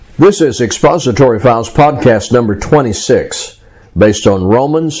This is Expository Files podcast number 26, based on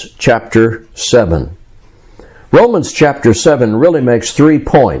Romans chapter 7. Romans chapter 7 really makes 3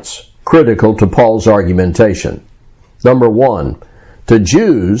 points critical to Paul's argumentation. Number 1, to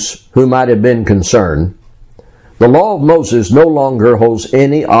Jews who might have been concerned, the law of Moses no longer holds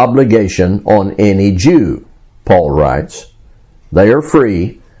any obligation on any Jew, Paul writes. They are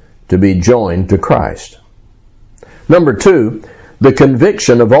free to be joined to Christ. Number 2, the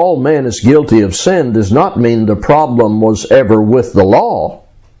conviction of all men as guilty of sin does not mean the problem was ever with the law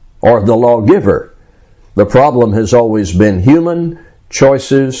or the lawgiver. The problem has always been human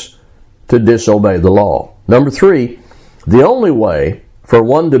choices to disobey the law. Number 3, the only way for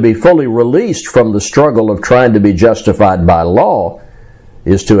one to be fully released from the struggle of trying to be justified by law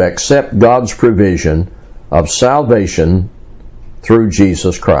is to accept God's provision of salvation through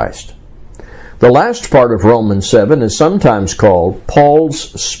Jesus Christ. The last part of Romans 7 is sometimes called Paul's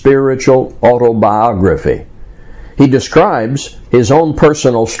spiritual autobiography. He describes his own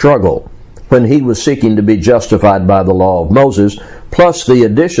personal struggle when he was seeking to be justified by the law of Moses, plus the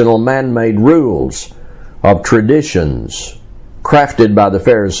additional man-made rules of traditions crafted by the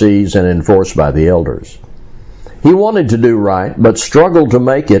Pharisees and enforced by the elders. He wanted to do right, but struggled to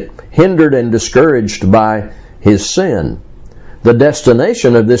make it, hindered and discouraged by his sin. The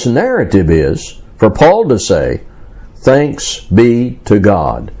destination of this narrative is for Paul to say, "Thanks be to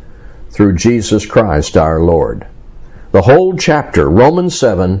God, through Jesus Christ our Lord." The whole chapter, Romans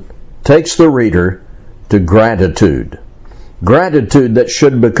 7, takes the reader to gratitude. Gratitude that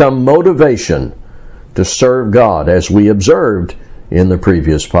should become motivation to serve God, as we observed in the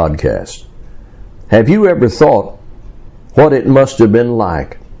previous podcast. Have you ever thought what it must have been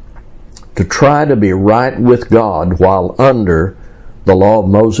like to try to be right with God while under the law of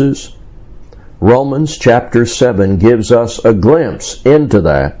Moses? Romans chapter 7 gives us a glimpse into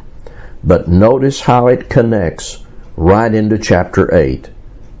that, but notice how it connects right into chapter 8.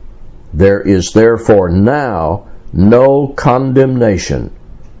 There is therefore now no condemnation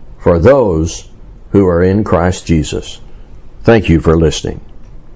for those who are in Christ Jesus. Thank you for listening.